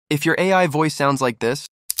If your AI voice sounds like this,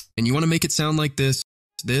 and you want to make it sound like this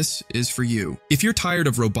is for you. If you're tired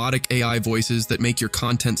of robotic AI voices that make your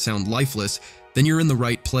content sound lifeless, then you're in the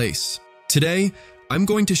right place. Today, I'm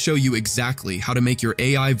going to show you exactly how to make your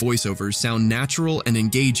AI voiceovers sound natural and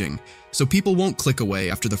engaging, so people won't click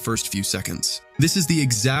away after the first few seconds. This is the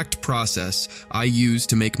exact process I use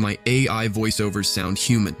to make my AI voiceovers sound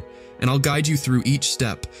human, and I'll guide you through each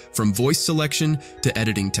step, from voice selection to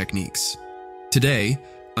editing techniques. Today,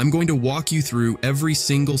 I'm going to walk you through every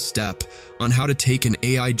single step on how to take an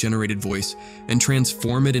AI-generated voice and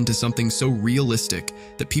transform it into something so realistic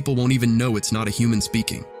that people won't even know it's not a human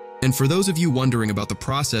speaking. And for those of you wondering about the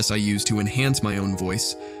process I use to enhance my own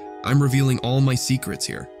voice, I'm revealing all my secrets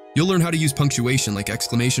here. You'll learn how to use punctuation like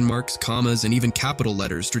exclamation marks, commas, and even capital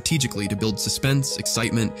letters strategically to build suspense,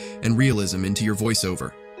 excitement, and realism into your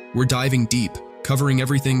voiceover. We're diving deep, covering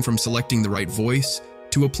everything from selecting the right voice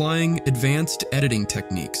to applying advanced editing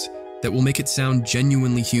techniques that will make it sound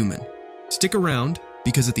genuinely human. Stick around,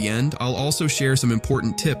 because at the end, I'll also share some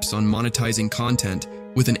important tips on monetizing content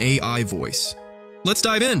with an AI voice. Let's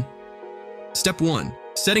dive in! Step 1.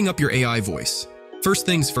 Setting up your AI voice. First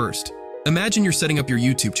things first, imagine you're setting up your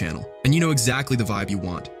YouTube channel, and you know exactly the vibe you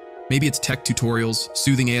want. Maybe it's tech tutorials,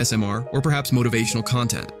 soothing ASMR, or perhaps motivational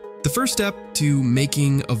content. The first step to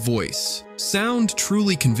making a voice sound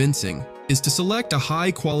truly convincing is to select a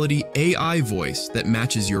high-quality AI voice that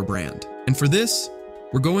matches your brand. And for this,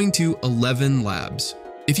 we're going to 11 Labs.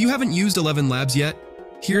 If you haven't used 11 Labs yet,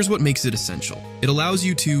 here's what makes it essential. It allows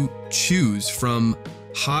you to choose from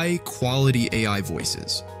high-quality AI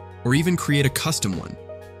voices, or even create a custom one,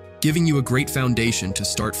 giving you a great foundation to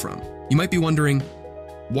start from. You might be wondering,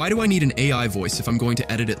 why do I need an AI voice if I'm going to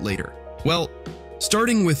edit it later? Well,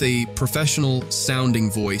 starting with a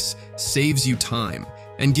professional-sounding voice saves you time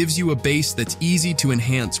and gives you a base that's easy to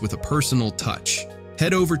enhance with a personal touch.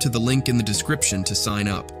 Head over to the link in the description to sign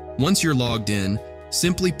up. Once you're logged in,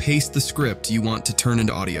 simply paste the script you want to turn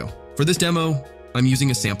into audio. For this demo, I'm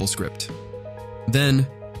using a sample script. Then,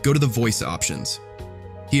 go to the voice options.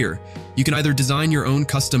 Here, you can either design your own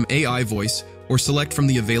custom AI voice or select from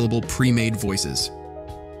the available pre-made voices.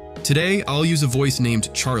 Today, I'll use a voice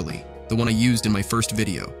named Charlie, the one I used in my first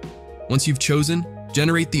video. Once you've chosen,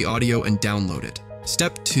 generate the audio and download it.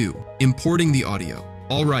 Step 2. Importing the audio.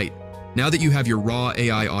 Alright, now that you have your raw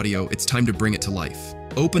AI audio, it's time to bring it to life.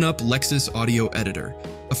 Open up Lexus Audio Editor,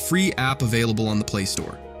 a free app available on the Play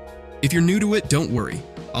Store. If you're new to it, don't worry.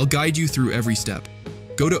 I'll guide you through every step.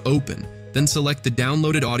 Go to Open, then select the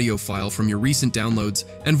downloaded audio file from your recent downloads,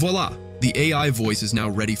 and voila! The AI voice is now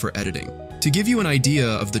ready for editing. To give you an idea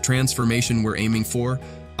of the transformation we're aiming for,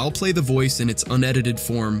 I'll play the voice in its unedited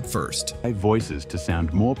form first. Voices to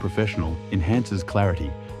sound more professional enhances clarity,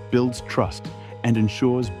 builds trust, and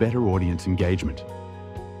ensures better audience engagement.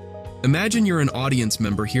 Imagine you're an audience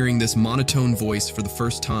member hearing this monotone voice for the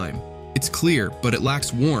first time. It's clear, but it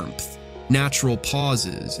lacks warmth, natural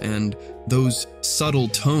pauses, and those subtle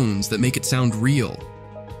tones that make it sound real.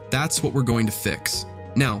 That's what we're going to fix.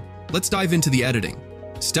 Now, let's dive into the editing.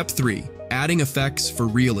 Step 3. Adding effects for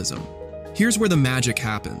realism. Here's where the magic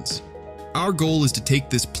happens. Our goal is to take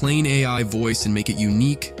this plain AI voice and make it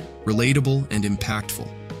unique, relatable, and impactful.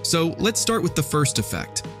 So let's start with the first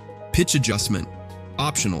effect, pitch adjustment.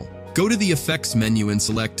 Optional. Go to the effects menu and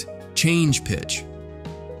select Change Pitch.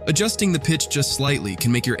 Adjusting the pitch just slightly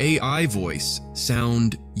can make your AI voice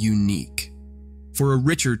sound unique. For a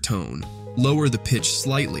richer tone, lower the pitch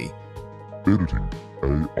slightly. Editing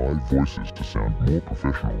AI voices to sound more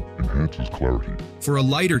professional enhances clarity. For a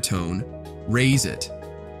lighter tone, raise it.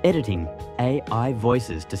 Editing AI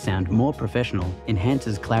voices to sound more professional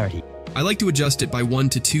enhances clarity. I like to adjust it by 1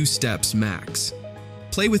 to 2 steps max.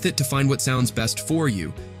 Play with it to find what sounds best for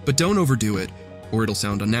you, but don't overdo it or it'll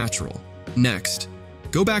sound unnatural. Next,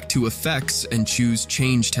 go back to Effects and choose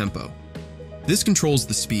Change Tempo. This controls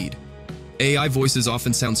the speed. AI voices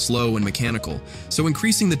often sound slow and mechanical, so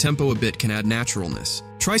increasing the tempo a bit can add naturalness.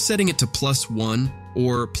 Try setting it to +1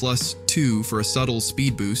 or +2 for a subtle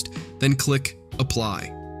speed boost, then click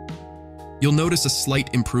Apply. You'll notice a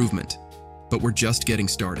slight improvement, but we're just getting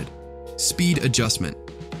started. Speed adjustment.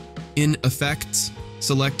 In Effects,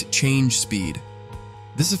 select Change Speed.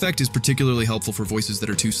 This effect is particularly helpful for voices that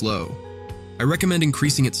are too slow. I recommend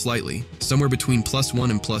increasing it slightly, somewhere between +1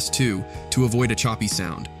 and +2, to avoid a choppy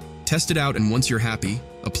sound. Test it out, and once you're happy,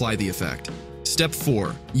 apply the effect. Step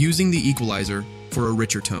 4. Using the Equalizer for a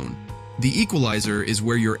richer tone. The Equalizer is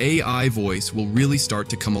where your AI voice will really start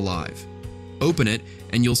to come alive. Open it,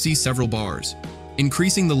 and you'll see several bars.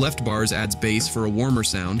 Increasing the left bars adds bass for a warmer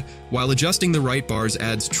sound, while adjusting the right bars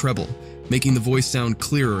adds treble, making the voice sound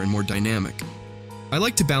clearer and more dynamic. I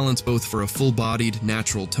like to balance both for a full-bodied,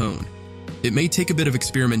 natural tone. It may take a bit of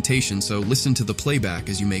experimentation, so listen to the playback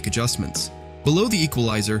as you make adjustments. Below the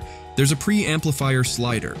equalizer, there's a pre-amplifier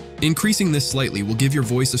slider. Increasing this slightly will give your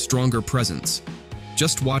voice a stronger presence.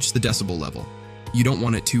 Just watch the decibel level. You don't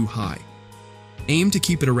want it too high. Aim to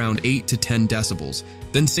keep it around 8 to 10 decibels,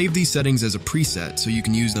 then save these settings as a preset so you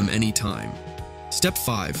can use them anytime. Step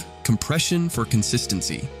 5. Compression for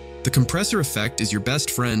consistency. The compressor effect is your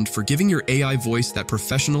best friend for giving your AI voice that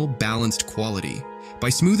professional, balanced quality. By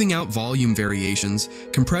smoothing out volume variations,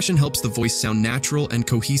 compression helps the voice sound natural and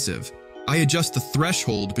cohesive. I adjust the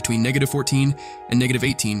threshold between -14 and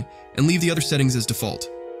 -18 and leave the other settings as default.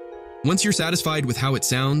 Once you're satisfied with how it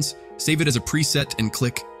sounds, save it as a preset and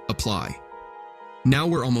click Apply. Now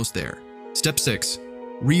we're almost there. Step 6.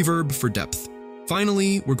 Reverb for depth.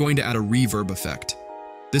 Finally, we're going to add a reverb effect.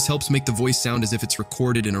 This helps make the voice sound as if it's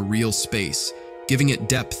recorded in a real space, giving it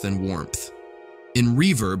depth and warmth. In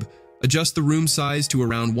reverb, adjust the room size to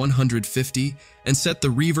around 150 and set the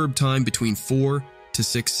reverb time between 4 to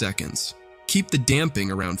 6 seconds. Keep the damping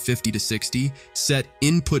around 50 to 60, set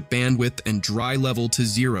input bandwidth and dry level to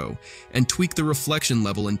 0, and tweak the reflection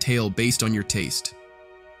level and tail based on your taste.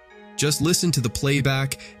 Just listen to the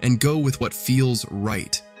playback and go with what feels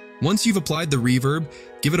right. Once you've applied the reverb,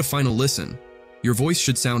 give it a final listen. Your voice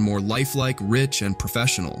should sound more lifelike, rich, and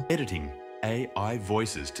professional. Editing AI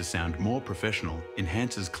voices to sound more professional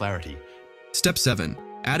enhances clarity. Step 7.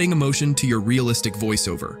 Adding emotion to your realistic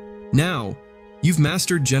voiceover. Now, you've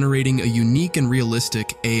mastered generating a unique and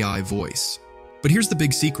realistic AI voice. But here's the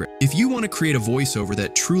big secret. If you want to create a voiceover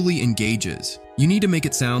that truly engages, you need to make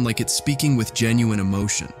it sound like it's speaking with genuine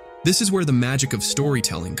emotion. This is where the magic of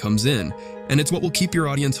storytelling comes in, and it's what will keep your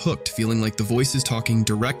audience hooked, feeling like the voice is talking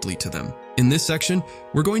directly to them. In this section,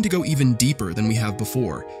 we're going to go even deeper than we have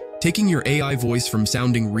before, taking your AI voice from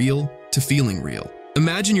sounding real to feeling real.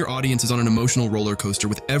 Imagine your audience is on an emotional roller coaster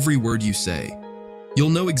with every word you say.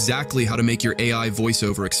 You'll know exactly how to make your AI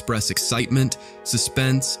voiceover express excitement,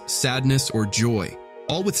 suspense, sadness, or joy,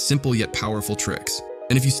 all with simple yet powerful tricks.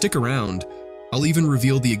 And if you stick around, I'll even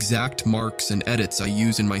reveal the exact marks and edits I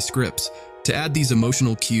use in my scripts to add these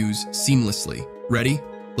emotional cues seamlessly. Ready?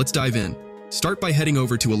 Let's dive in. Start by heading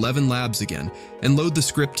over to 11 Labs again and load the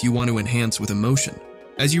script you want to enhance with emotion.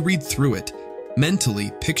 As you read through it,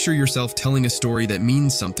 mentally picture yourself telling a story that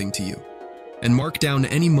means something to you, and mark down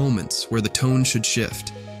any moments where the tone should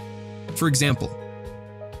shift. For example,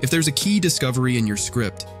 if there's a key discovery in your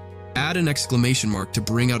script, add an exclamation mark to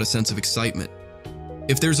bring out a sense of excitement.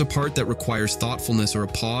 If there's a part that requires thoughtfulness or a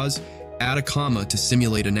pause, add a comma to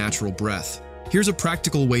simulate a natural breath. Here's a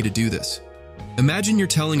practical way to do this. Imagine you're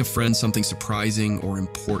telling a friend something surprising or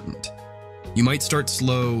important. You might start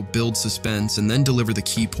slow, build suspense, and then deliver the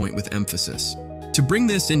key point with emphasis. To bring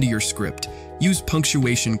this into your script, use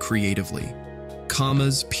punctuation creatively.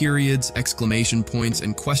 Commas, periods, exclamation points,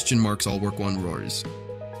 and question marks all work wonders.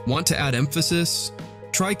 Want to add emphasis?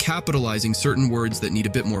 Try capitalizing certain words that need a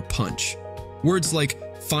bit more punch. Words like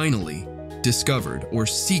finally, discovered, or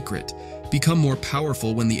secret become more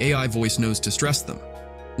powerful when the AI voice knows to stress them.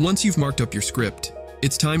 Once you've marked up your script,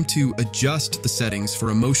 it's time to adjust the settings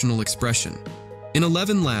for emotional expression. In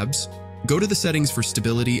 11 Labs, go to the settings for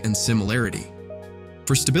stability and similarity.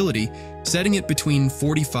 For stability, setting it between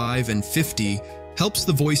 45 and 50 helps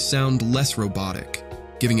the voice sound less robotic,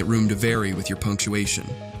 giving it room to vary with your punctuation.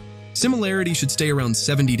 Similarity should stay around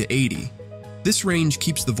 70 to 80. This range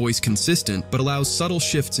keeps the voice consistent but allows subtle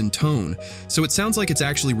shifts in tone, so it sounds like it's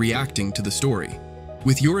actually reacting to the story.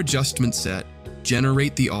 With your adjustment set,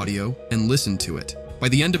 generate the audio and listen to it. By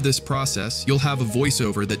the end of this process, you'll have a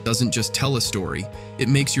voiceover that doesn't just tell a story, it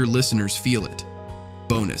makes your listeners feel it.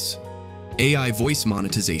 Bonus: AI voice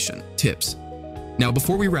monetization tips. Now,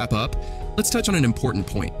 before we wrap up, let's touch on an important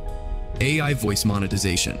point: AI voice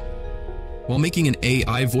monetization. While making an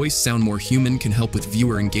AI voice sound more human can help with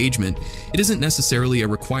viewer engagement, it isn't necessarily a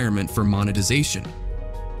requirement for monetization.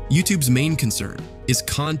 YouTube's main concern is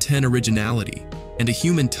content originality and a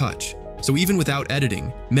human touch, so even without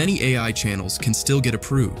editing, many AI channels can still get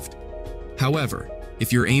approved. However,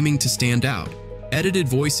 if you're aiming to stand out, edited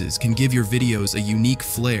voices can give your videos a unique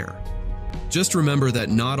flair. Just remember that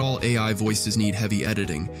not all AI voices need heavy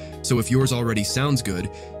editing, so if yours already sounds good,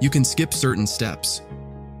 you can skip certain steps.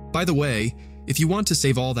 By the way, if you want to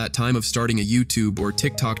save all that time of starting a YouTube or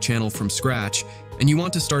TikTok channel from scratch, and you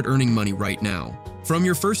want to start earning money right now, from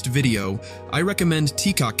your first video, I recommend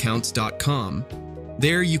TikTokcounts.com.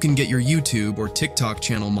 There you can get your YouTube or TikTok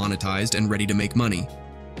channel monetized and ready to make money.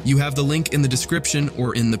 You have the link in the description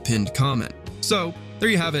or in the pinned comment. So, there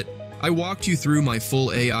you have it. I walked you through my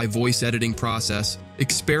full AI voice editing process.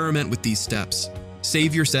 Experiment with these steps.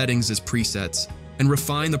 Save your settings as presets and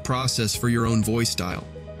refine the process for your own voice style.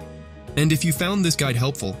 And if you found this guide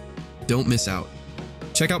helpful, don't miss out.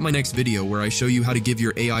 Check out my next video where I show you how to give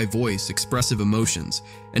your AI voice expressive emotions,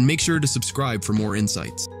 and make sure to subscribe for more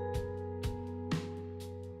insights.